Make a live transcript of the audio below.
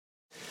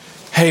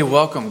Hey,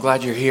 welcome.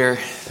 Glad you're here.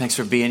 Thanks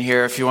for being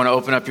here. If you want to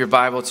open up your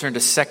Bible, turn to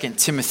 2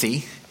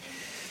 Timothy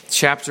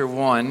chapter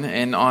 1.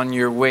 And on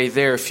your way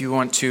there, if you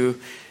want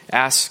to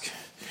ask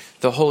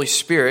the Holy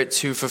Spirit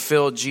to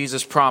fulfill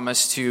Jesus'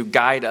 promise to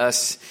guide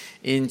us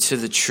into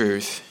the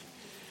truth.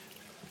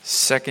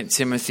 2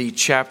 Timothy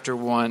chapter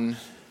 1,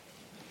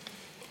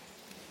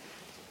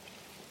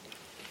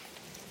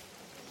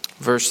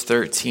 verse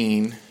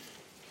 13.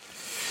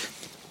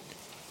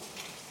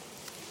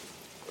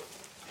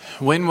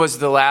 When was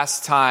the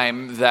last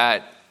time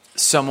that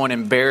someone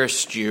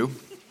embarrassed you?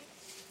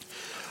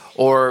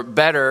 Or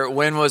better,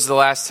 when was the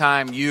last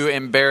time you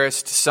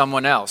embarrassed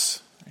someone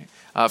else?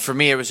 For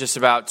me, it was just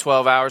about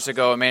 12 hours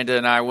ago. Amanda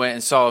and I went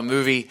and saw a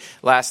movie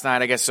last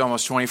night. I guess it's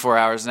almost 24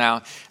 hours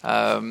now.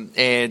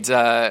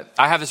 I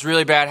have this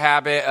really bad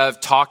habit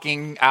of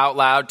talking out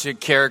loud to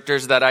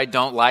characters that I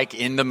don't like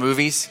in the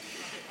movies.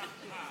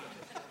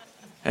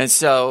 And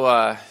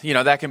so,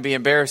 that can be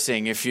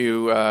embarrassing if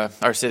you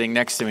are sitting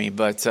next to me.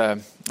 But I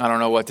don't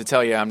know what to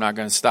tell you. I'm not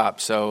going to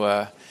stop.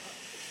 So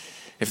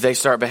if they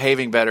start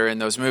behaving better in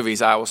those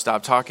movies, I will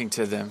stop talking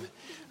to them.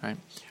 Right?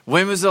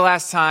 When was the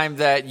last time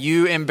that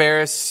you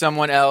embarrassed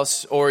someone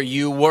else or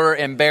you were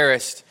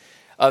embarrassed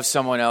of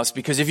someone else?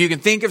 Because if you can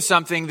think of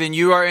something, then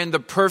you are in the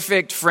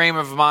perfect frame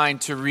of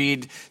mind to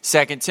read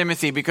 2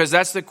 Timothy, because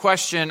that's the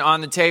question on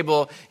the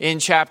table in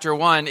chapter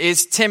 1.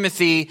 Is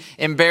Timothy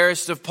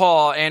embarrassed of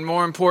Paul? And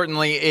more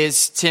importantly,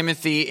 is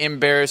Timothy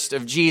embarrassed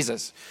of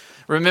Jesus?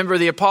 Remember,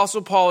 the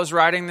Apostle Paul is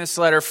writing this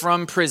letter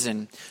from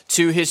prison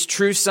to his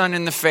true son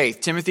in the faith.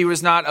 Timothy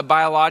was not a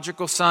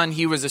biological son.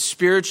 He was a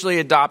spiritually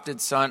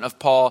adopted son of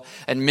Paul,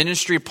 a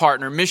ministry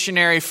partner,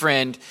 missionary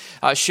friend,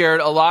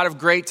 shared a lot of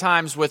great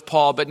times with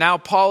Paul. But now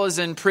Paul is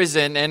in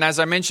prison. And as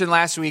I mentioned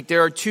last week,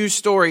 there are two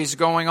stories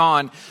going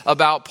on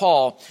about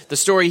Paul. The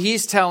story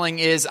he's telling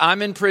is,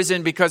 I'm in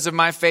prison because of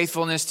my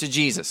faithfulness to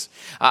Jesus.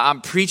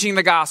 I'm preaching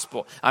the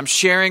gospel. I'm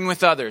sharing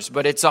with others.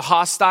 But it's a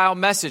hostile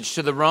message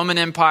to the Roman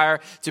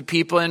Empire, to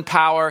people in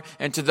power,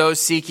 and to those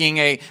seeking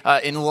a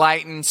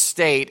enlightened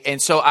state.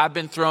 And so I've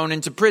been thrown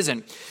into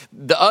prison.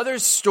 The other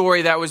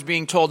story that was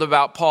being told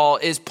about Paul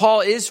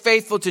is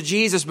faithful to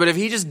Jesus, but if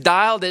he just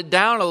dialed it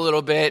down a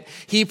little bit,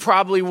 he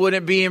probably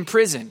wouldn't be in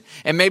prison.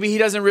 And maybe he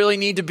doesn't really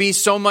need to be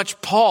so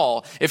much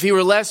Paul. If he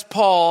were less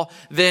Paul,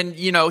 then,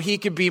 he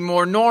could be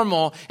more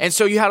normal. And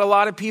so you had a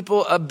lot of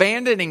people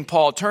abandoning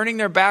Paul, turning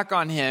their back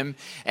on him.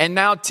 And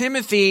now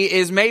Timothy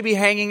is maybe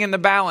hanging in the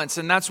balance.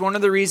 And that's one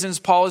of the reasons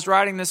Paul is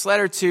writing this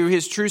letter to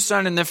his true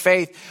son in the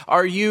faith.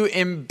 Are you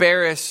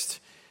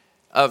embarrassed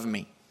of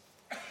me?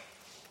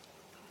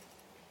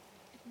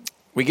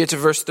 We get to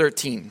verse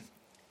 13,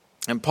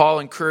 and Paul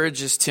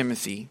encourages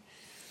Timothy,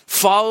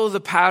 follow the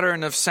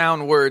pattern of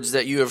sound words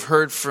that you have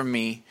heard from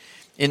me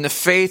in the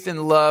faith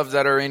and love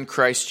that are in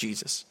Christ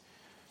Jesus.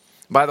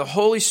 By the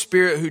Holy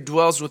Spirit who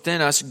dwells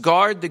within us,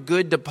 guard the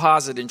good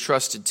deposit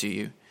entrusted to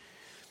you.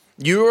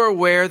 You are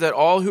aware that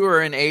all who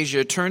are in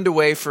Asia turned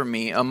away from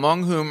me,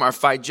 among whom are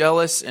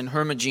Phygelus and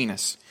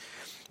Hermogenes.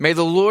 May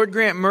the Lord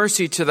grant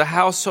mercy to the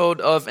household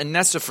of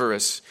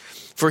Onesiphorus,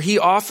 for he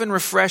often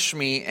refreshed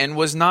me and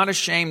was not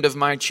ashamed of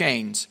my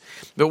chains.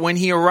 But when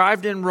he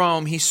arrived in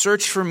Rome, he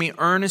searched for me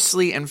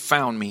earnestly and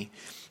found me.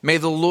 May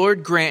the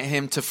Lord grant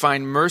him to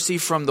find mercy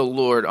from the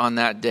Lord on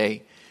that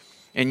day.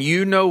 And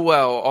you know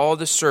well all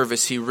the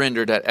service he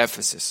rendered at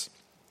Ephesus.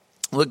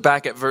 Look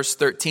back at verse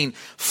 13.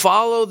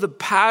 Follow the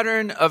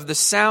pattern of the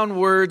sound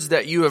words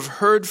that you have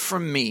heard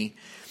from me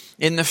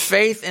in the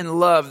faith and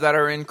love that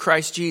are in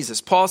Christ Jesus.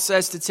 Paul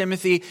says to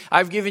Timothy,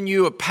 I've given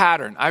you a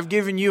pattern. I've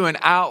given you an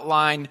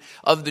outline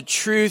of the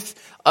truth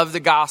of the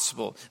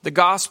gospel. The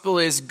gospel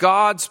is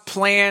God's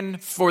plan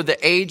for the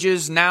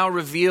ages now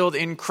revealed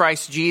in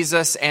Christ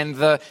Jesus. And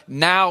the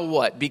now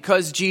what?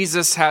 Because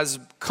Jesus has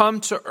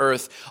come to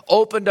earth,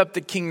 opened up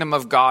the kingdom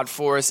of God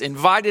for us,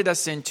 invited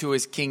us into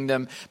his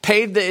kingdom,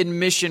 paid the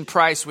admission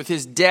price with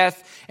his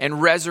death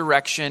and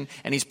resurrection,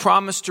 and he's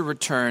promised to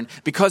return.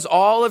 Because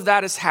all of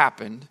that has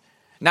happened,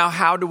 now,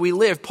 how do we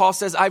live? Paul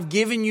says, I've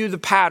given you the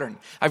pattern.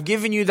 I've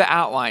given you the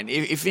outline.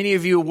 If any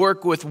of you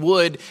work with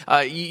wood,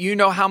 you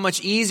know how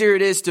much easier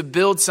it is to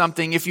build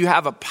something if you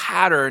have a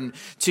pattern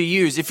to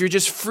use. If you're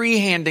just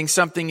freehanding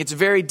something, it's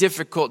very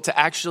difficult to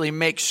actually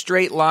make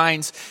straight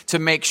lines, to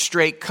make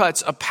straight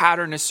cuts. A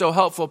pattern is so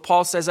helpful.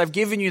 Paul says, I've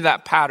given you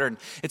that pattern.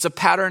 It's a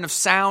pattern of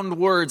sound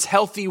words,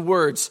 healthy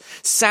words,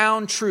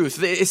 sound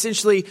truth,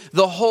 essentially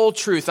the whole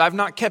truth. I've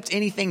not kept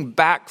anything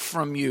back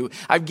from you.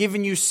 I've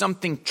given you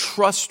something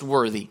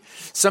trustworthy.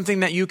 Something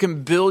that you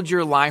can build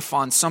your life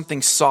on,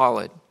 something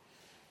solid.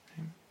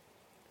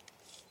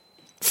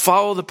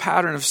 Follow the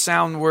pattern of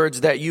sound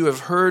words that you have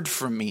heard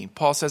from me.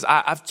 Paul says,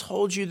 I've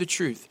told you the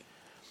truth.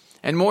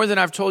 And more than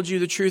I've told you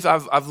the truth,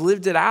 I've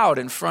lived it out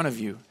in front of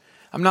you.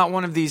 I'm not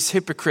one of these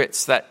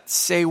hypocrites that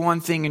say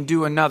one thing and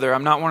do another.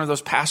 I'm not one of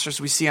those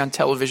pastors we see on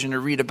television or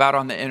read about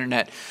on the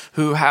internet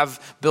who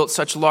have built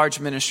such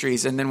large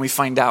ministries and then we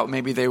find out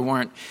maybe they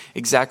weren't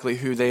exactly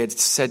who they had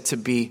said to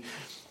be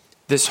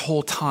this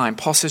whole time.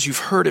 Paul says, you've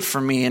heard it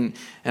from me and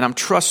I'm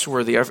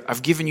trustworthy.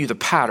 I've given you the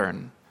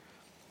pattern.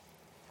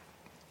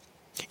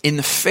 in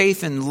the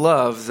faith and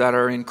love that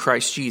are in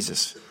Christ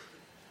Jesus.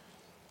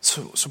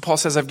 So Paul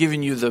says, I've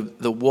given you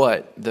the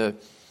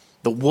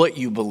what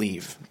you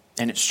believe,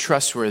 and it's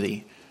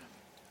trustworthy.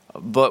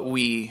 But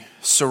we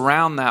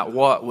surround that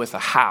what with a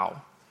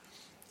how,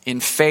 in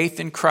faith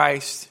in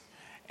Christ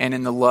and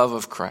in the love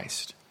of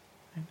Christ.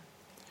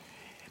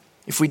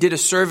 If we did a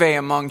survey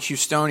among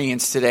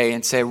Houstonians today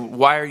and say,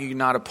 why are you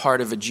not a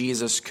part of a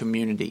Jesus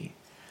community?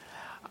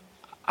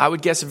 I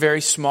would guess a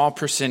very small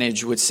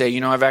percentage would say,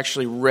 I've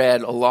actually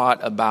read a lot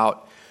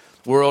about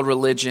world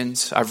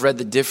religions. I've read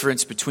the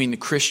difference between the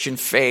Christian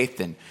faith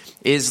and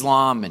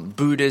Islam and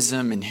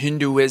Buddhism and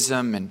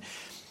Hinduism, and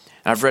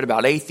I've read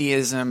about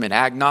atheism and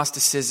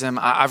agnosticism.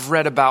 I've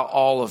read about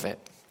all of it.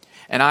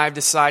 And I've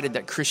decided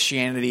that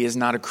Christianity is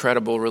not a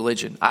credible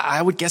religion. I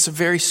would guess a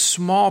very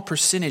small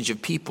percentage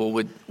of people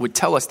would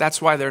tell us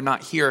that's why they're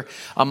not here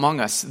among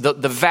us. The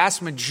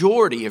vast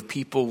majority of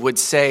people would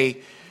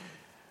say,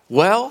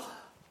 well,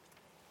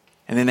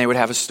 and then they would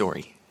have a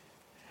story.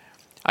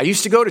 I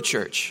used to go to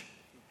church,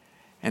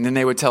 and then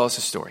they would tell us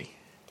a story.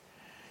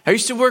 I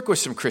used to work with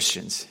some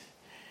Christians,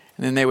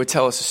 and then they would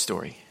tell us a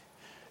story.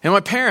 And my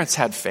parents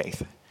had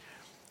faith,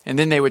 and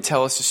then they would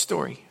tell us a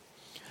story.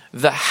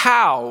 The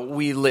how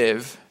we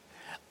live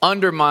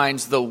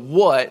undermines the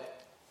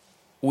what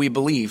we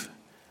believe.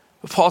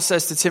 Paul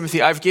says to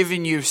Timothy, I've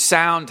given you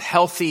sound,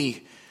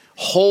 healthy,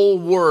 whole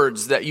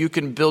words that you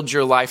can build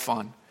your life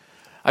on.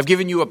 I've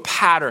given you a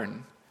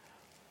pattern.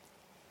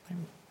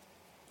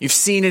 You've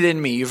seen it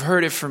in me. You've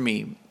heard it from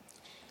me.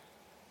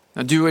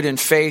 Now do it in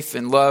faith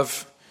and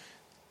love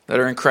that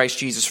are in Christ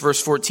Jesus.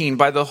 Verse 14,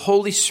 by the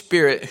Holy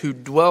Spirit who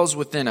dwells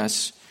within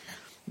us,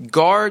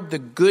 guard the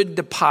good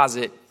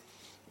deposit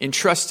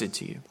entrusted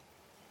to you.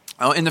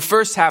 In the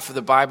first half of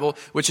the Bible,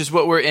 which is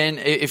what we're in,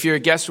 if you're a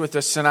guest with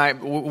us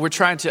tonight, we're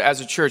trying to, as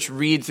a church,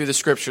 read through the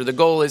Scripture. The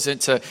goal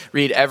isn't to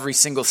read every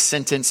single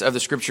sentence of the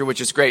Scripture,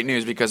 which is great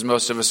news because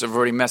most of us have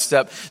already messed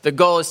up. The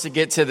goal is to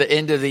get to the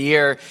end of the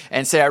year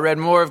and say, I read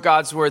more of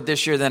God's Word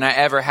this year than I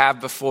ever have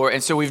before.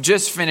 And so we've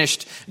just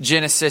finished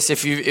Genesis.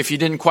 If you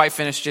didn't quite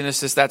finish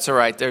Genesis, that's all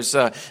right.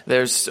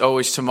 There's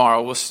always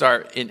tomorrow. We'll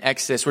start in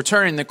Exodus. We're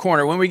turning the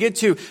corner. When we get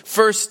to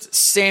 1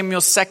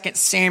 Samuel, 2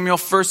 Samuel,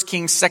 1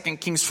 Kings, 2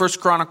 Kings, 1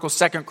 Chronicles,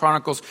 2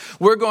 Chronicles,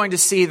 we're going to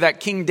see that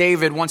King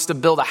David wants to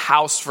build a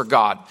house for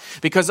God.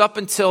 Because up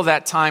until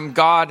that time,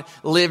 God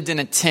lived in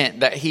a tent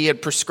that he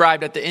had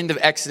prescribed at the end of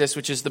Exodus,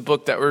 which is the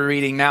book that we're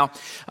reading now,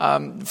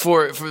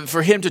 for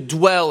him to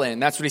dwell in.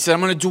 That's what he said. I'm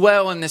going to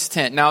dwell in this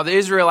tent. Now, the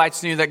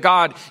Israelites knew that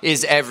God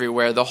is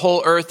everywhere. The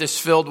whole earth is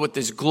filled with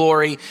his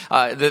glory.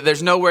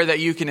 There's nowhere that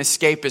you can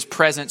escape his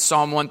presence,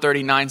 Psalm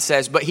 139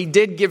 says. But he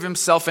did give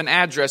himself an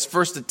address,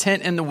 first a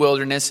tent in the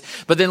wilderness,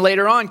 but then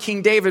later on,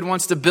 King David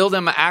wants to build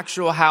him an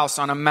actual house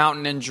on a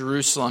mountain in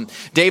Jerusalem.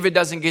 David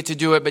doesn't get to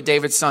do it, but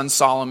David's son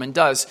Solomon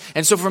does.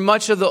 And so for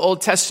much of the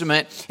Old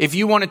Testament, if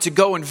you wanted to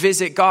go and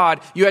visit God,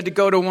 you had to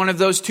go to one of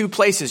those two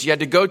places. You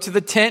had to go to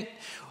the tent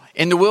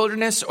in the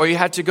wilderness, or you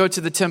had to go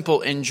to the temple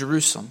in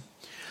Jerusalem.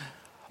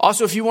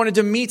 Also, if you wanted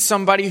to meet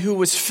somebody who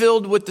was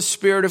filled with the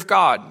Spirit of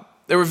God,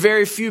 there were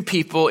very few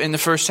people in the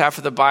first half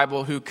of the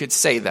Bible who could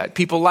say that.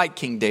 People like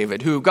King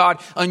David, who God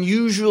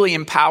unusually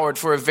empowered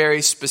for a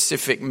very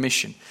specific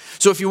mission.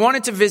 So if you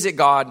wanted to visit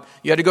God,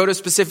 you had to go to a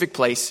specific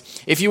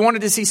place. If you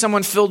wanted to see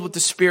someone filled with the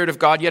Spirit of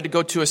God, you had to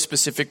go to a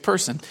specific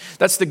person.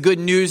 That's the good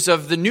news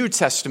of the New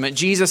Testament.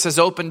 Jesus has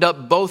opened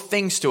up both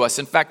things to us.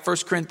 In fact, 1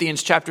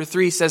 Corinthians chapter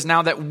 3 says,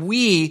 now that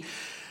we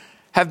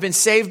have been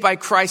saved by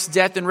Christ's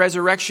death and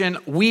resurrection,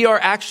 we are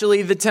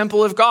actually the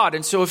temple of God.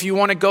 And so if you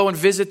want to go and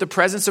visit the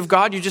presence of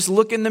God, you just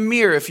look in the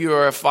mirror if you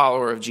are a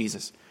follower of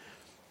Jesus.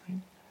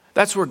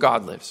 That's where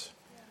God lives.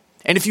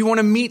 And if you want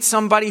to meet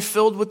somebody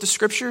filled with the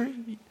Scripture,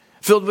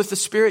 filled with the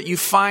Spirit, you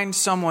find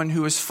someone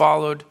who has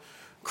followed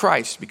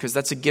Christ, because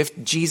that's a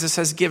gift Jesus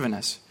has given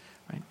us.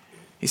 Right?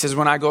 He says,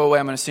 when I go away,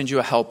 I'm going to send you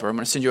a helper. I'm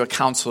going to send you a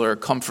counselor, a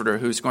comforter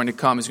who's going to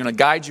come, who's going to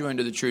guide you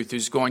into the truth,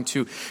 who's going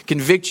to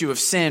convict you of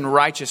sin,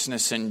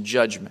 righteousness, and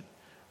judgment.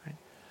 Right?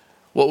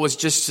 What was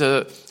just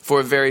for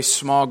a very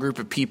small group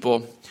of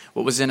people,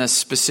 what was in a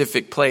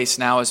specific place,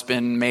 now has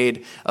been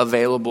made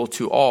available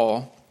to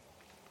all.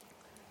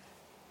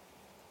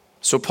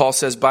 So Paul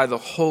says, by the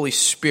Holy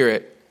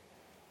Spirit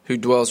who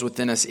dwells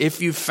within us,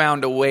 if you've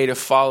found a way to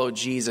follow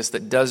Jesus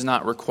that does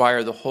not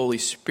require the Holy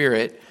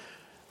Spirit,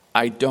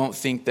 I don't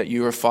think that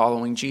you are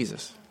following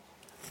Jesus.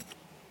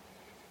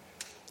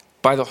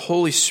 By the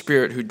Holy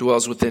Spirit who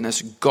dwells within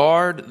us,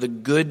 guard the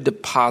good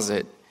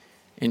deposit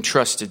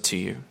entrusted to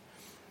you.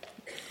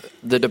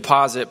 The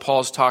deposit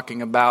Paul's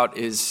talking about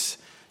is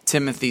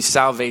Timothy's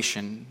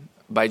salvation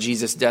by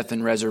Jesus' death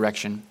and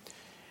resurrection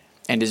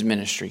and his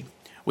ministry.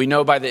 We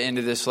know by the end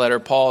of this letter,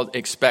 Paul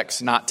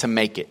expects not to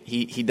make it.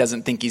 He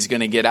doesn't think he's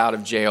going to get out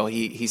of jail.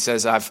 He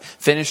says, I've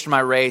finished my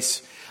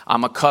race.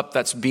 I'm a cup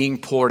that's being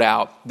poured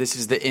out. This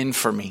is the end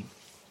for me.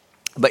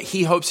 But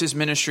he hopes his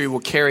ministry will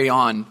carry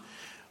on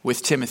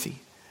with Timothy,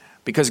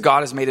 because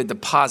God has made a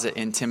deposit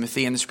in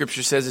Timothy, and the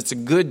Scripture says it's a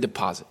good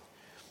deposit.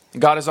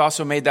 God has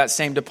also made that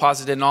same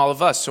deposit in all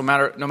of us. So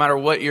no matter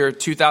what your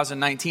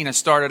 2019 has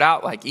started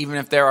out like, even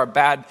if there are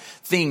bad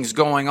things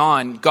going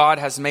on, God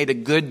has made a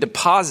good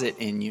deposit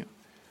in you,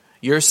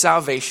 your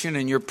salvation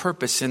and your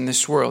purpose in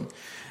this world.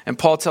 And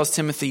Paul tells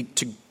Timothy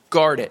to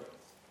guard it,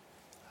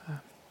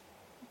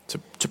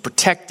 to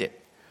protect it,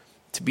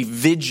 to be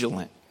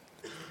vigilant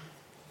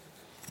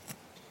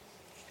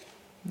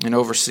and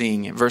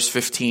overseeing it. Verse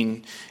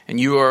 15, and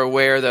you are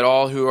aware that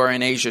all who are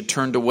in Asia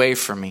turned away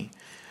from me,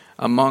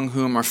 among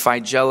whom are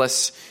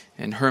Phygellus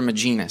and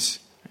Hermogenes.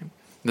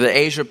 The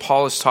Asia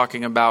Paul is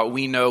talking about,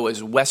 we know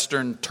as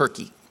Western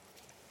Turkey.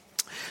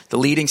 The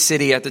leading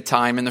city at the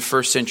time in the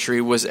first century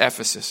was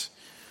Ephesus.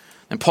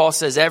 And Paul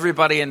says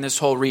everybody in this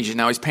whole region,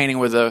 now he's painting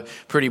with a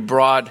pretty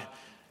broad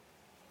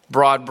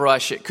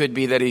brush. It could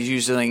be that he's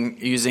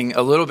using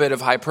a little bit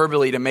of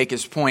hyperbole to make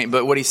his point.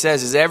 But what he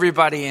says is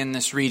everybody in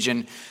this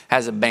region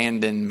has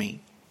abandoned me.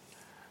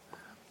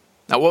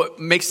 Now what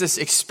makes this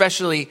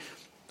especially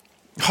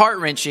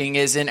heart-wrenching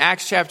is in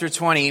Acts chapter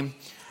 20,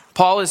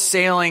 Paul is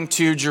sailing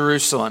to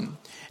Jerusalem.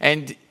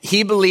 And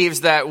he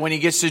believes that when he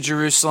gets to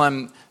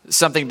Jerusalem,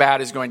 something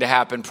bad is going to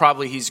happen.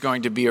 Probably he's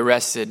going to be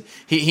arrested.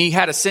 He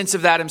had a sense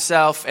of that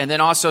himself. And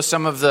then also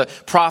some of the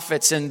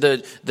prophets in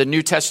the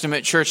New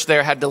Testament church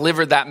there had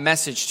delivered that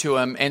message to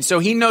him. And so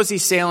he knows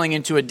he's sailing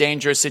into a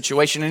dangerous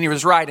situation. And he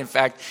was right. In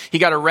fact, he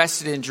got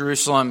arrested in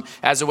Jerusalem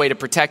as a way to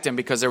protect him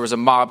because there was a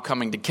mob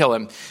coming to kill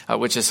him,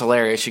 which is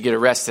hilarious. You get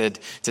arrested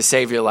to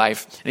save your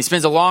life. And he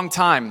spends a long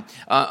time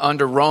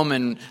under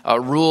Roman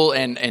rule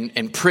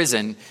and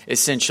prison,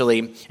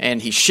 essentially.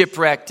 And he's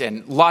shipwrecked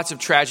and lots of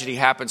tragedy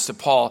happens to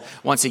Paul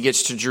once he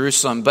gets to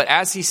Jerusalem. But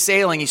as he's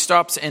sailing, he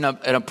stops in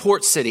a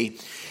port city.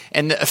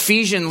 And the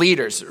Ephesian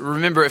leaders,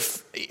 remember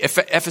if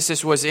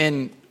Ephesus was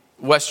in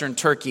Western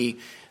Turkey,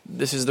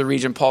 this is the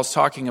region Paul's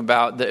talking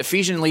about. The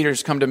Ephesian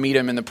leaders come to meet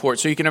him in the port.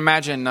 So you can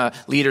imagine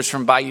leaders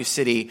from Bayou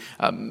City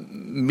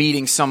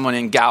meeting someone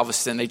in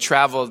Galveston. They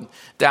traveled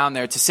down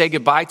there to say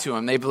goodbye to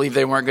him. They believed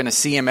they weren't going to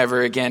see him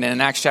ever again. And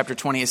in Acts chapter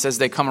 20, it says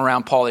they come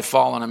around Paul, they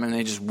fall on him, and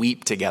they just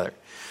weep together.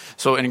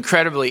 So an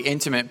incredibly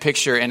intimate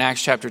picture in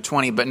Acts chapter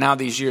 20. But now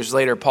these years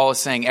later, Paul is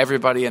saying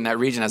everybody in that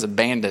region has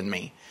abandoned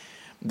me.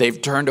 They've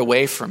turned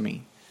away from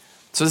me.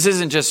 So this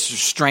isn't just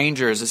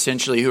strangers,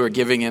 essentially, who are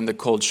giving him the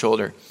cold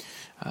shoulder.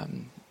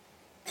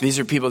 These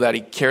are people that he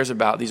cares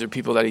about. These are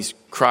people that he's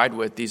cried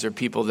with. These are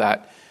people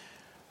that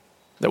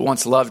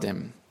once loved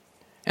him.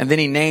 And then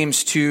he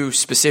names two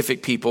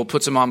specific people,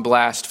 puts them on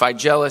blast,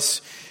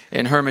 Phygellus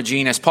and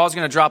Hermogenes. Paul's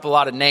going to drop a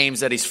lot of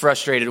names that he's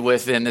frustrated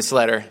with in this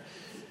letter.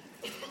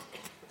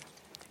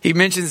 He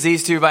mentions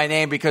these two by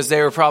name because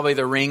they were probably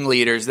the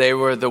ringleaders. They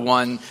were the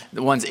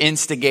ones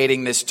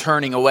instigating this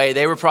turning away.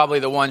 They were probably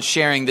the ones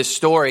sharing this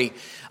story.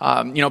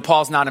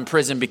 Paul's not in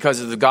prison because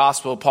of the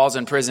gospel. Paul's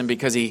in prison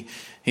because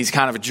he's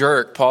kind of a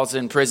jerk. Paul's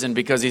in prison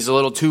because he's a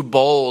little too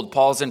bold.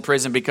 Paul's in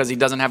prison because he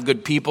doesn't have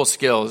good people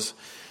skills.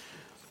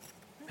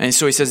 And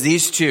so he says,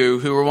 these two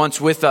who were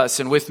once with us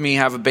and with me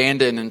have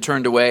abandoned and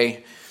turned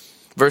away.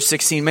 Verse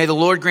 16, may the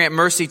Lord grant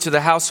mercy to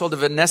the household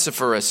of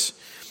Onesiphorus,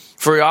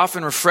 for he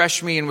often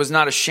refreshed me and was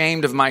not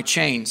ashamed of my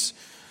chains.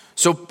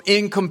 So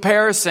in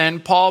comparison,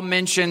 Paul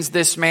mentions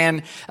this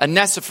man,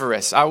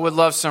 Onesiphorus. I would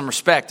love some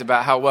respect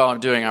about how well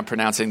I'm doing on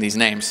pronouncing these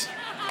names.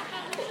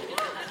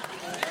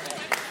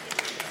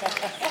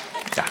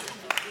 Yeah.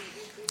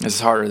 This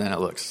is harder than it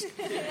looks.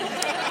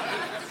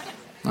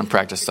 I'm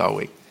practiced all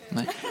week.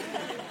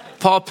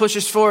 Paul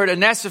pushes forward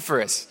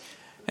Onesiphorus.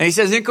 And he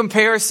says, in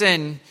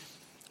comparison,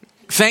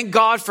 thank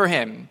God for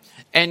him.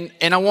 And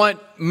I want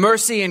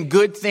mercy and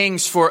good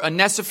things for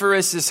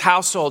Onesiphorus'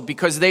 household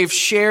because they've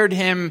shared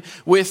him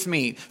with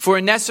me. For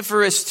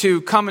Onesiphorus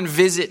to come and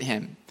visit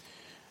him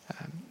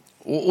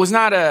was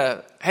not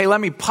hey,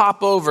 let me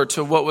pop over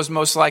to what was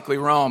most likely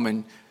Rome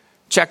and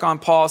check on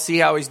Paul, see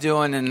how he's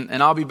doing,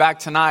 and I'll be back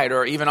tonight,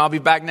 or even I'll be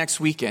back next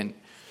weekend.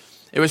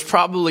 It was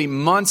probably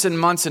months and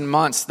months and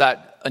months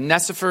that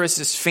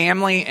Onesiphorus'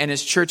 family and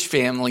his church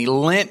family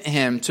lent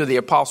him to the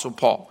Apostle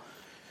Paul.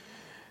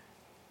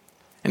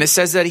 And it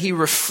says that he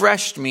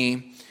refreshed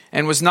me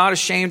and was not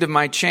ashamed of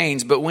my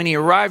chains. But when he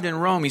arrived in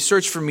Rome, he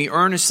searched for me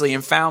earnestly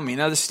and found me.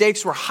 Now the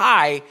stakes were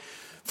high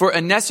for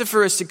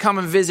Onesiphorus to come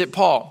and visit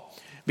Paul.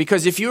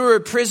 Because if you were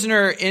a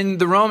prisoner in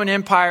the Roman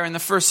Empire in the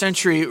first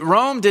century,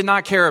 Rome did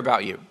not care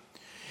about you.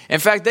 In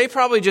fact, they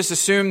probably just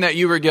assumed that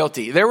you were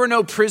guilty. There were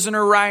no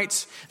prisoner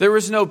rights. There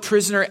was no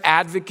prisoner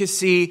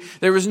advocacy.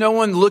 There was no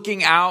one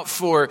looking out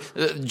for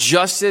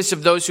justice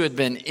of those who had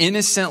been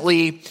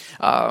innocently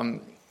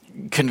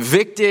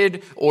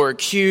convicted or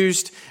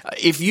accused.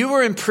 If you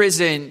were in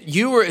prison,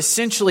 you were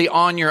essentially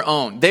on your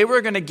own. They were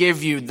going to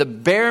give you the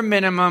bare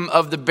minimum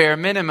of the bare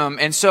minimum.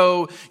 And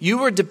so you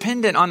were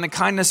dependent on the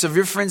kindness of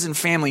your friends and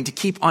family to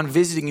keep on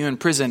visiting you in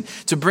prison,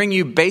 to bring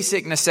you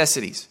basic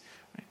necessities.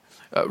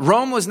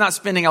 Rome was not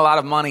spending a lot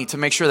of money to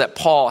make sure that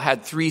Paul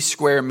had 3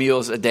 square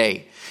meals a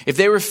day. If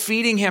they were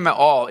feeding him at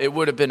all, it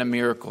would have been a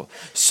miracle.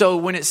 So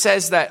when it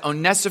says that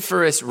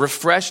Onesiphorus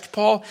refreshed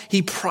Paul,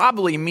 he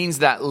probably means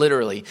that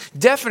literally.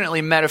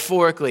 Definitely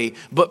metaphorically,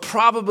 but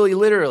probably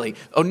literally.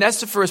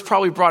 Onesiphorus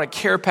probably brought a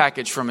care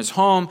package from his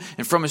home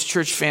and from his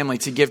church family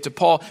to give to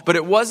Paul, but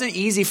it wasn't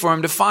easy for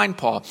him to find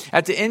Paul.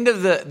 At the end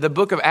of the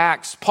book of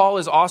Acts, Paul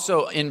is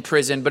also in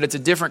prison, but it's a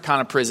different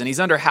kind of prison. He's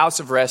under house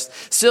arrest,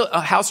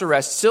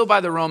 still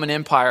by the Roman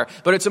Empire,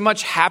 but it's a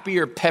much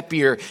happier,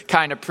 peppier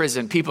kind of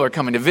prison. People are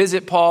coming to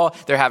visit Paul.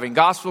 They're having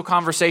gospel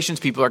conversations.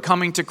 People are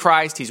coming to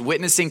Christ. He's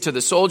witnessing to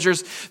the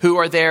soldiers who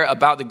are there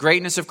about the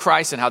greatness of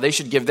Christ and how they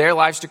should give their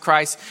lives to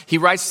Christ. He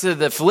writes to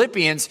the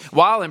Philippians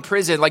while in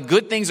prison, like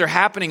good things are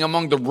happening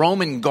among the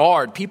Roman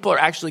guard. People are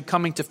actually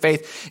coming to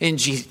faith in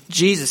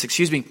Jesus,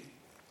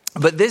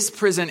 But this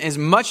prison is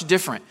much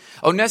different.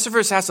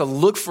 Onesiphorus has to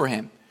look for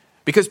him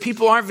because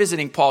people aren't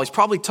visiting Paul. He's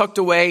probably tucked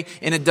away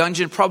in a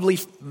dungeon, probably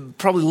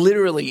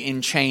literally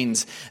in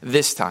chains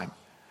this time.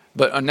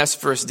 But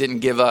Onesiphorus didn't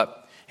give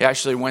up. He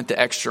actually went the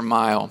extra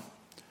mile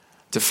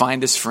to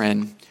find his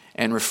friend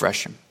and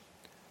refresh him.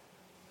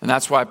 And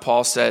that's why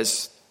Paul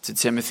says to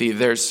Timothy,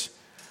 there's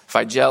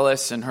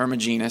Phygelus and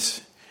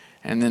Hermogenes,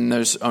 and then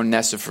there's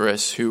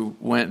Onesiphorus who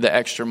went the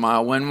extra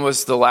mile. When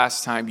was the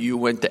last time you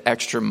went the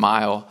extra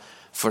mile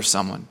for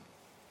someone?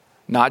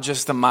 Not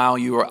just the mile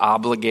you were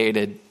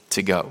obligated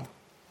to go,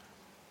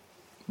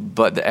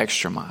 but the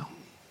extra mile.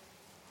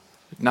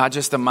 Not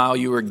just the mile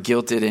you were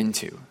guilted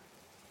into,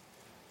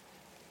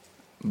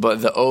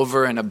 but the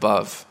over and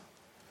above.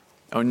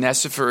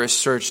 Onesiphorus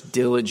searched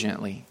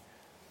diligently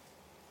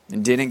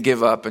and didn't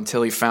give up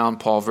until he found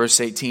Paul. Verse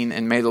 18,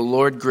 and may the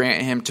Lord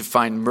grant him to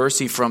find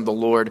mercy from the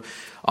Lord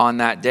on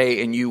that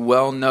day. And you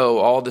well know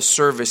all the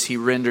service he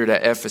rendered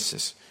at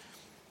Ephesus.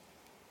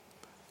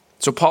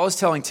 So Paul is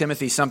telling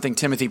Timothy something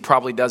Timothy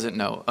probably doesn't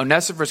know.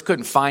 Onesiphorus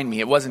couldn't find me.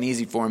 It wasn't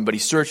easy for him, but he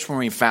searched for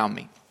me and found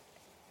me.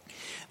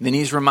 Then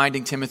he's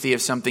reminding Timothy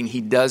of something he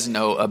does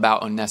know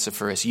about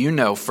Onesiphorus. You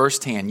know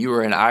firsthand, you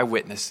were an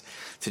eyewitness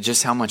to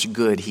just how much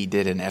good he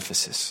did in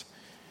Ephesus.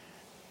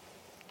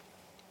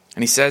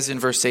 And he says in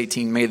verse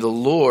 18, may the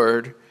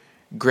Lord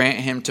grant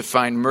him to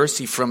find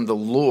mercy from the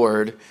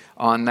Lord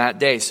on that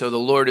day. So the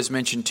Lord is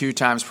mentioned 2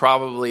 times.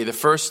 Probably the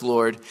first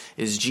Lord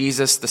is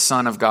Jesus, the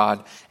Son of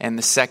God. And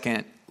the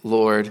second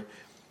Lord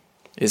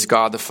is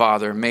God the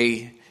Father.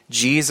 May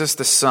Jesus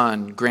the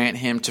Son grant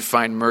him to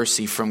find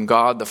mercy from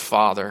God the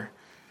Father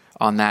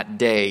on that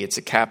day. It's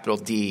a capital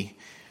D,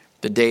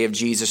 the day of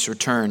Jesus'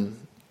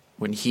 return,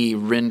 when he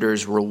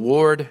renders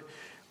reward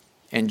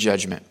and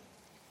judgment.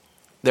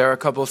 There are a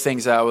couple of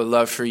things that I would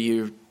love for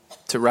you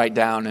to write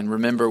down and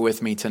remember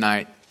with me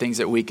tonight, things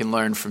that we can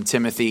learn from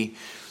Timothy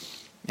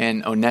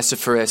and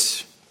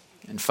Onesiphorus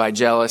and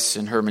Phygelus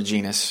and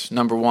Hermogenes.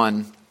 Number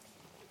 1,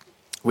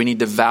 we need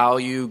to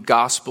value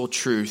gospel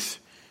truth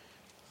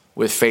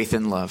with faith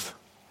and love.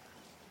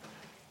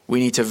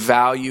 We need to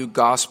value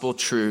gospel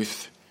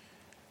truth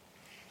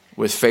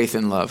with faith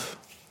and love.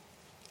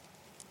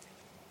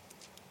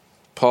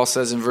 Paul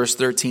says in verse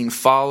 13,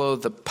 follow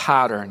the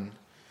pattern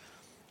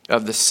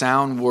of the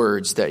sound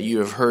words that you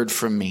have heard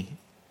from me.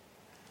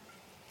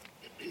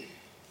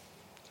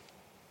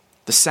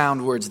 The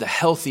sound words, the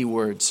healthy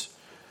words,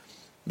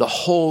 the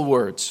whole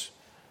words.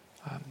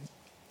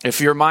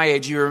 If you're my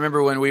age, you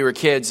remember when we were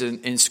kids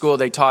in school,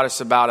 they taught us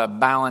about a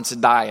balanced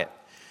diet.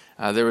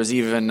 There was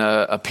even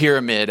a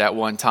pyramid at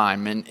one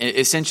time. And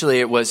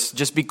essentially it was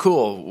just be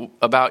cool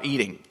about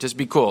eating. Just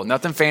be cool.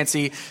 Nothing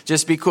fancy.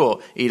 Just be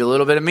cool. Eat a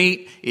little bit of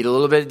meat. Eat a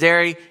little bit of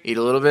dairy. Eat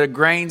a little bit of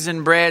grains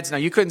and breads. Now,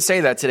 you couldn't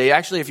say that today.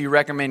 Actually, if you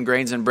recommend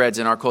grains and breads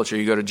in our culture,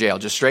 you go to jail.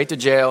 Just straight to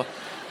jail.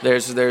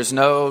 There's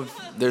no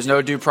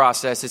due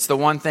process. It's the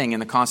one thing in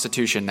the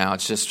Constitution now.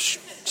 It's just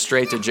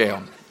straight to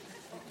jail.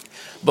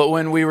 But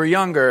when we were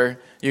younger,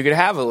 you could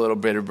have a little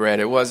bit of bread.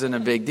 It wasn't a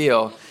big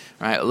deal,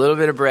 right? A little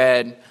bit of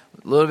bread,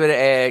 a little bit of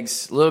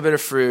eggs, a little bit of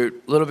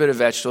fruit, a little bit of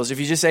vegetables. If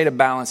you just ate a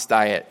balanced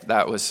diet,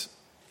 that was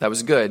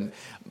good.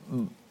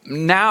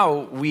 Now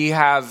we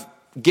have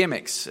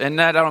gimmicks, and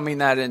that, I don't mean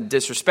that in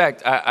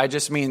disrespect. I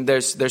just mean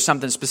there's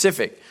something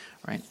specific,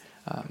 right?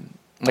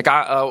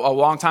 A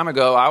long time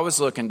ago, I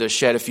was looking to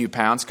shed a few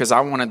pounds because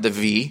I wanted the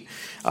V,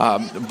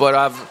 but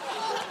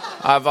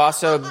I've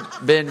also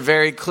been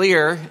very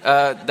clear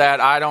that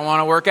I don't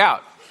want to work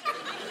out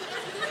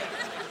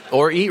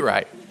or eat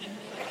right.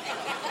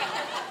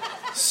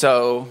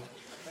 So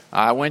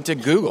I went to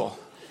Google.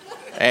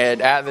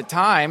 And at the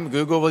time,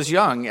 Google was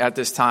young at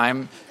this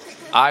time.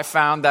 I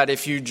found that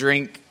if you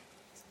drink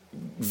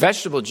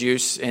vegetable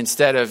juice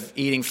instead of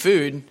eating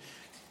food,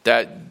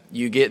 that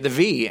you get the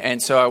V.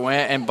 And so I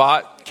went and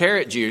bought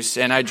carrot juice,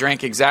 and I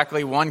drank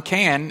exactly 1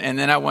 can, and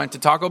then I went to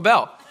Taco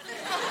Bell.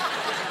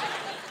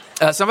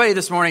 Somebody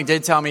this morning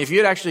did tell me if you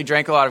had actually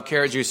drank a lot of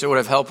carrot juice, it would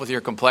have helped with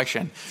your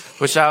complexion,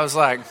 which I was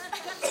like,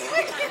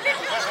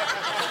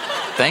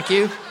 thank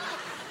you.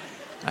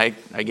 I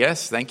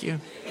guess, thank you.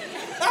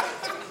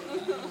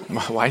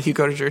 Why do you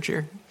go to church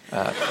here?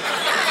 I'm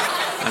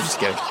just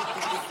kidding.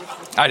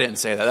 I didn't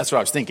say that. That's what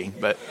I was thinking,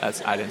 but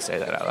I didn't say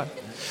that out loud.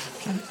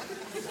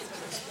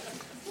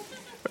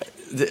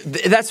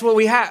 That's what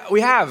we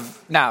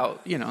have now.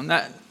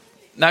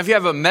 Now, if you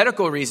have a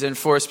medical reason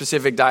for a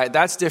specific diet,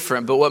 that's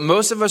different. But what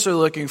most of us are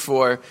looking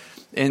for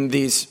in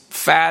these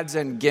fads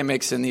and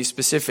gimmicks and these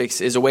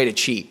specifics is a way to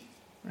cheat.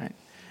 Right?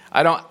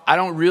 I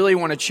don't really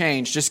want to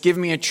change. Just give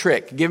me a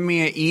trick. Give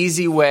me an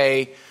easy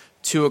way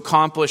to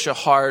accomplish a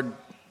hard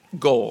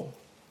goal.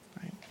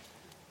 Right?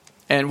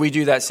 And we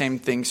do that same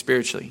thing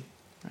spiritually.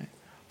 Right?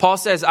 Paul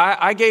says,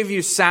 I gave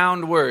you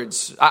sound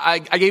words. I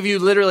gave you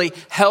literally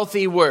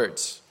healthy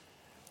words.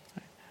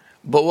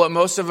 But what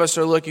most of us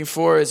are looking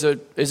for is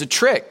a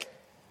trick.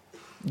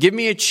 Give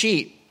me a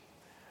cheat.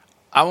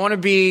 I want to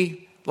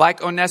be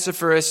like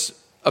Onesiphorus,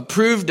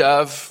 approved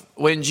of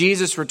when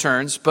Jesus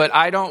returns, but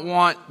I don't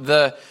want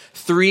the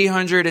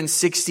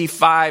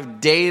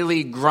 365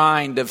 daily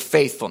grind of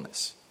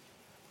faithfulness.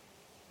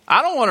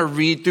 I don't want to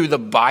read through the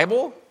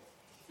Bible.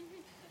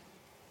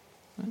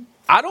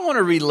 I don't want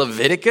to read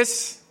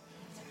Leviticus,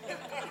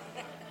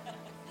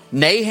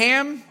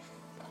 Nahum,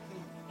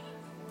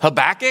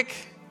 Habakkuk.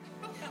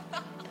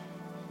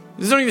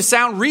 These don't even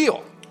sound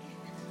real.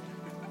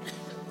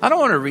 I don't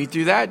want to read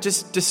through that.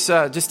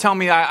 Just tell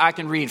me I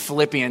can read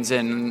Philippians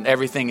and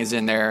everything is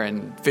in there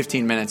in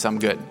 15 minutes. I'm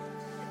good.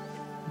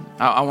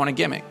 I want a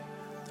gimmick.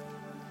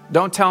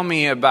 Don't tell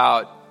me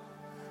about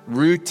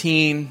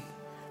routine,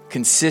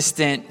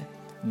 consistent,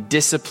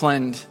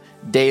 disciplined,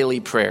 daily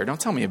prayer.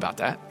 Don't tell me about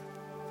that.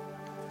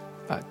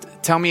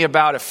 Tell me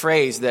about a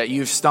phrase that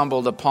you've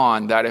stumbled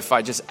upon that if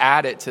I just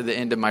add it to the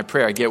end of my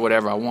prayer, I get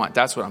whatever I want.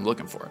 That's what I'm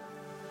looking for.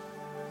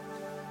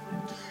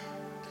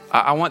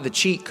 I want the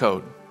cheat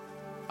code.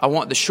 I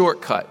want the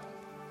shortcut.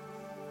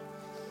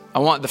 I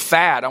want the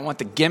fad. I want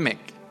the gimmick.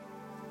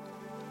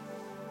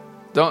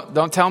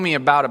 Don't tell me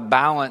about a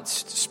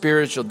balanced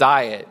spiritual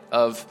diet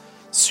of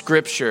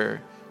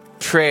scripture,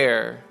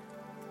 prayer,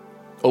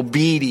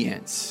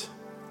 obedience,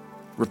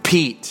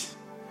 repeat.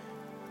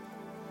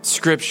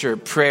 Scripture,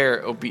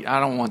 prayer, obedience. I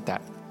don't want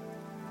that.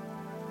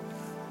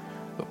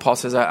 But Paul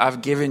says,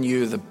 I've given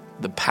you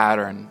the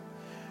pattern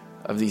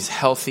of these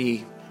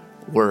healthy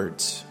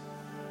words.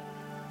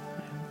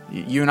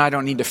 You and I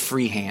don't need to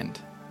freehand.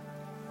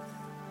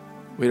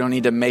 We don't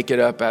need to make it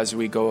up as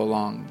we go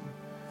along.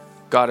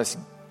 God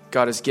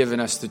has given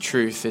us the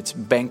truth. It's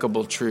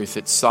bankable truth.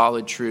 It's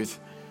solid truth.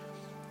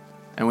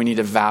 And we need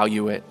to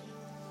value it.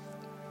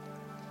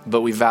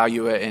 But we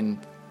value it in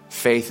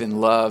faith and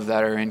love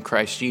that are in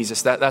Christ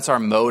Jesus. That's our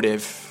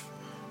motive.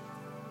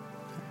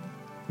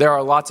 There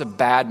are lots of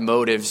bad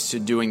motives to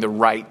doing the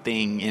right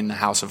thing in the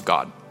house of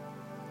God.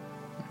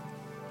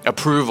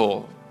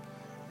 Approval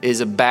is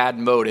a bad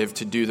motive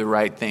to do the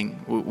right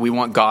thing. We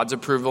want God's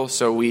approval,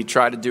 so we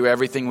try to do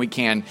everything we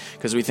can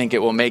because we think it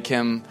will make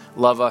him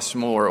love us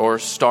more or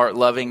start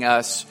loving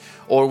us,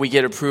 or we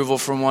get approval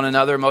from one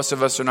another. Most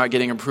of us are not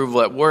getting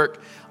approval at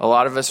work. A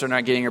lot of us are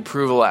not getting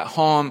approval at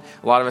home.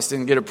 A lot of us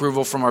didn't get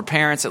approval from our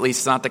parents, at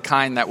least not the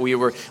kind that we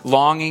were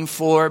longing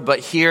for. But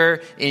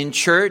here in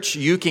church,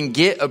 you can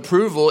get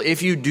approval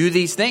if you do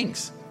these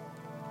things.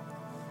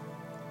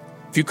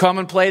 If you come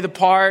and play the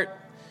part,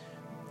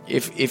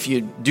 if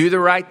you do the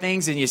right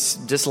things and you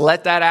just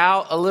let that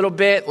out a little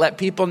bit, let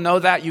people know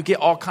that, you get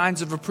all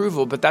kinds of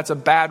approval. But that's a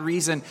bad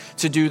reason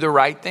to do the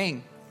right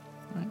thing.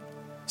 Right?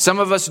 Some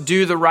of us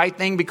do the right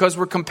thing because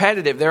we're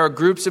competitive. There are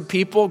groups of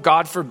people,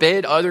 God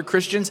forbid, other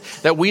Christians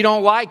that we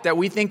don't like, that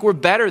we think we're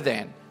better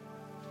than.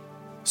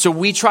 So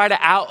we try to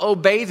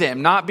out-obey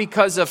them, not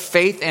because of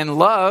faith and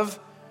love,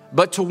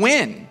 but to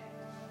win,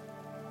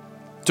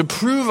 to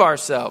prove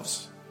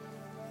ourselves.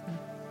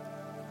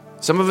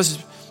 Some of us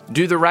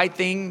do the right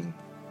thing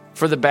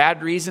for the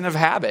bad reason of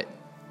habit.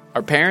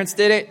 Our parents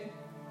did it.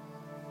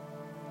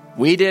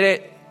 We did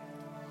it.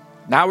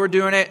 Now we're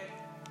doing it.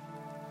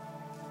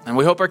 And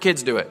we hope our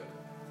kids do it.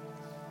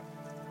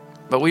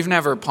 But we've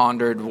never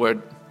pondered what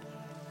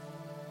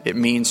it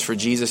means for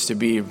Jesus to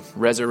be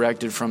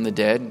resurrected from the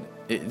dead.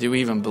 Do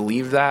we even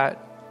believe that?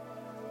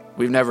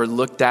 We've never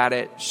looked at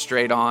it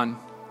straight on.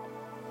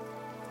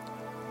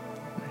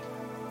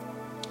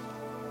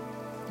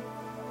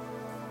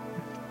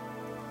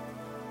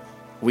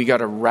 We got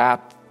to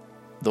wrap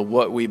the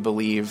what we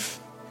believe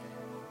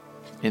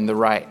in the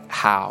right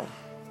how.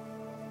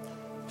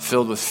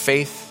 Filled with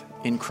faith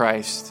in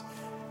Christ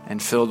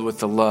and filled with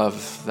the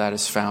love that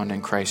is found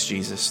in Christ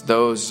Jesus.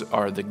 Those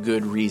are the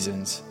good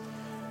reasons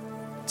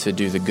to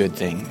do the good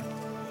thing.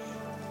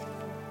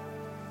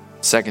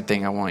 Second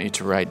thing I want you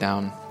to write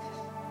down.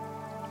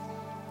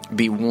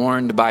 Be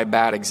warned by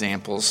bad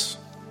examples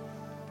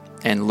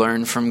and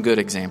learn from good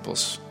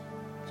examples.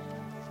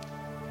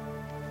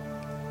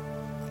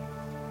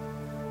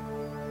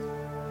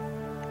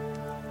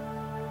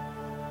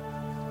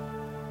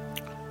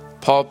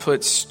 Paul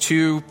puts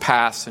two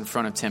paths in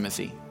front of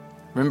Timothy.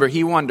 Remember,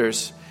 he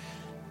wonders,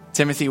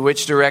 Timothy,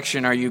 which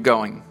direction are you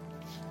going?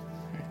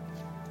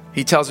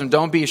 He tells him,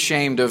 don't be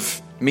ashamed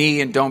of me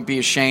and don't be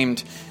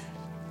ashamed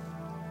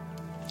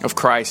of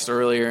Christ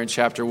earlier in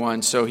chapter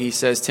 1. So he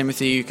says,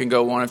 Timothy, you can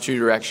go one of two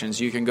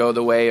directions. You can go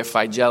the way of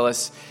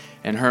Phygelus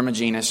and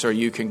Hermogenes, or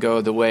you can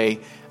go the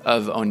way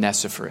of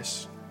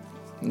Onesiphorus.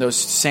 Those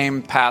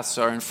same paths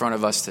are in front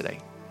of us today.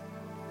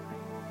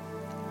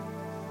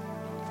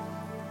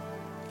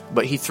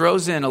 But he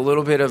throws in a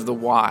little bit of the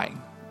why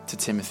to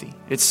Timothy.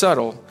 It's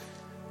subtle,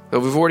 but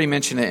we've already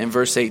mentioned it in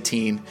verse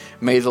 18.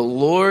 May the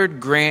Lord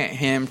grant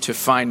him to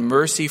find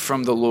mercy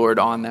from the Lord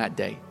on that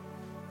day.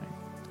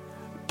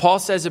 Paul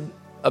says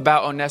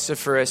about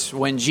Onesiphorus,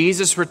 when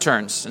Jesus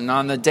returns and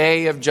on the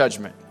day of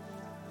judgment,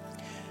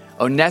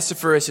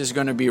 Onesiphorus is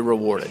going to be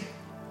rewarded.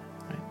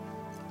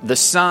 The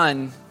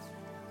son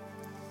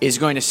is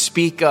going to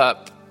speak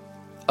up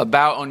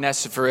about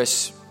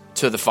Onesiphorus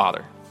to the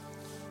father.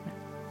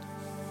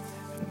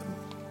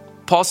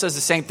 Paul says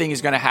the same thing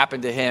is going to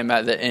happen to him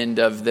at the end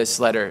of this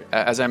letter.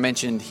 As I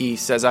mentioned, he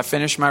says, I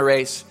finished my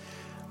race.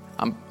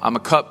 I'm a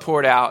cup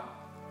poured out.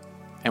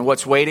 And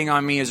what's waiting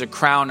on me is a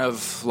crown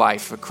of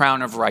life, a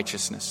crown of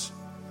righteousness.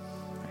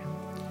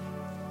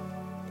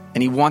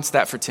 And he wants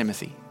that for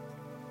Timothy.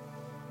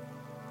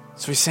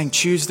 So he's saying,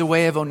 choose the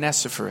way of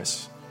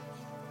Onesiphorus.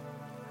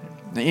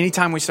 Now,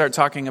 anytime we start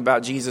talking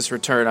about Jesus'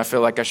 return, I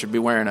feel like I should be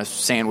wearing a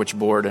sandwich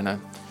board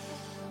and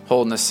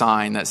holding a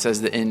sign that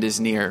says the end is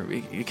near.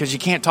 Because you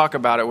can't talk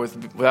about it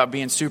without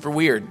being super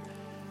weird.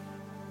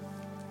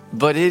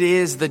 But it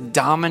is the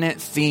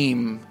dominant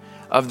theme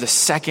of the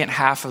second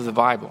half of the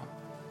Bible.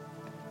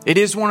 It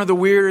is one of the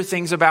weirder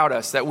things about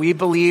us that we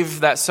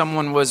believe that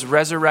someone was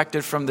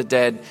resurrected from the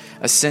dead,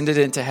 ascended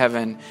into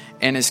heaven,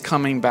 and is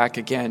coming back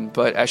again.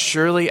 But as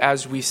surely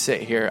as we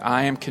sit here,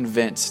 I am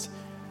convinced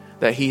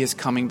that he is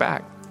coming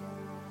back.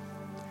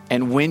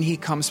 And when he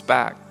comes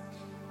back,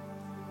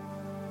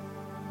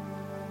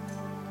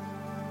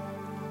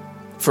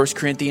 1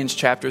 Corinthians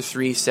chapter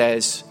 3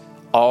 says,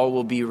 all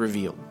will be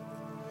revealed.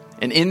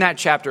 And in that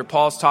chapter,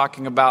 Paul's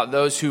talking about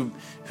those who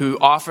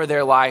offer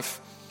their life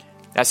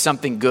as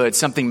something good,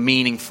 something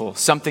meaningful,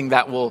 something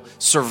that will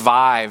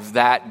survive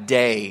that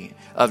day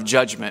of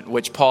judgment,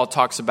 which Paul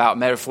talks about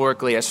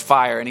metaphorically as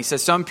fire. And he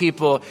says some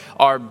people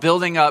are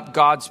building up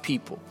God's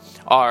people,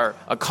 are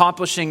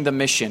accomplishing the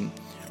mission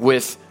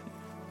with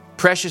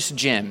precious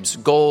gems,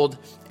 gold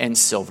and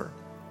silver.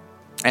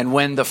 And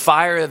when the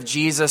fire of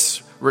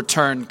Jesus'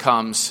 return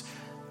comes,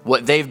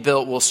 what they've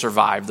built will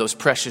survive. Those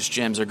precious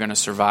gems are going to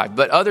survive.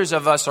 But others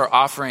of us are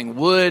offering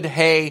wood,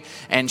 hay,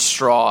 and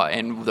straw.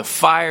 And the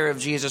fire of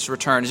Jesus'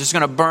 return is just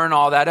going to burn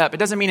all that up. It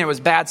doesn't mean it was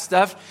bad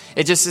stuff.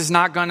 It just is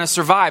not going to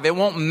survive. It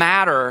won't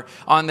matter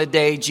on the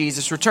day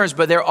Jesus returns.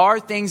 But there are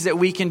things that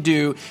we can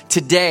do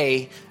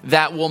today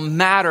that will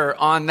matter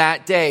on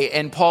that day.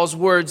 And Paul's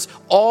words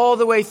all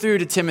the way through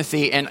to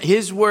Timothy and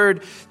his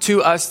word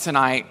to us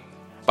tonight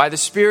by the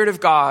Spirit of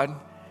God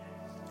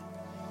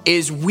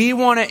is we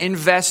want to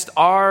invest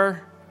our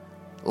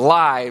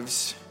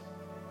lives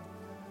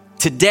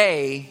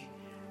today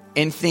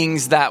in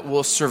things that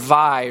will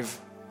survive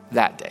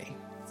that day.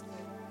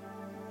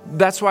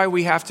 That's why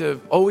we have to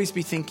always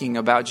be thinking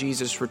about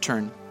Jesus'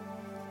 return,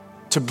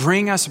 to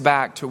bring us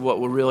back to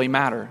what will really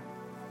matter.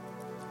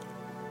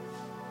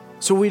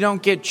 So we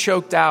don't get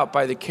choked out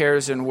by the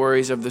cares and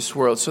worries of this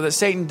world, so that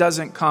Satan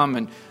doesn't come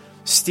and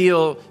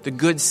steal the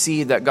good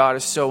seed that God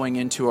is sowing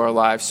into our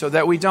lives, so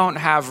that we don't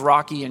have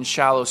rocky and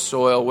shallow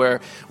soil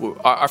where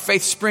our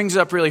faith springs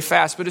up really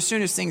fast, but as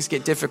soon as things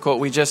get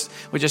difficult, we just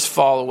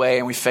fall away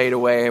and we fade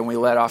away and we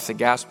let off the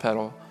gas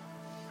pedal.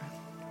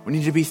 We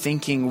need to be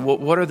thinking,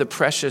 what are the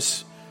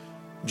precious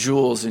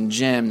jewels and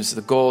gems,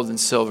 the gold and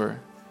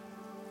silver?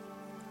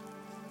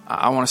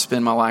 I want to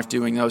spend my life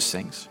doing those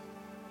things,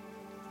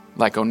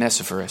 like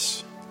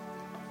Onesiphorus.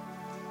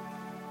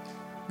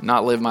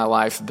 Not live my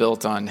life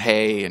built on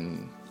hay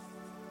and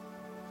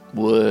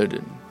wood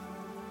and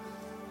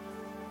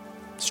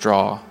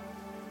straw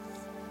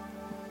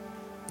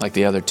like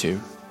the other two.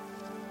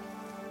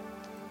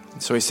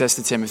 And so he says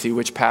to Timothy,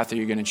 which path are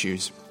you going to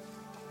choose?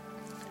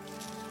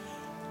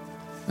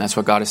 And that's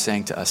what God is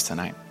saying to us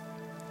tonight.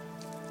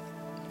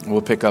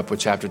 We'll pick up with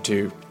chapter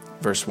 2,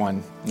 verse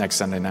 1 next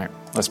Sunday night.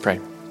 Let's pray.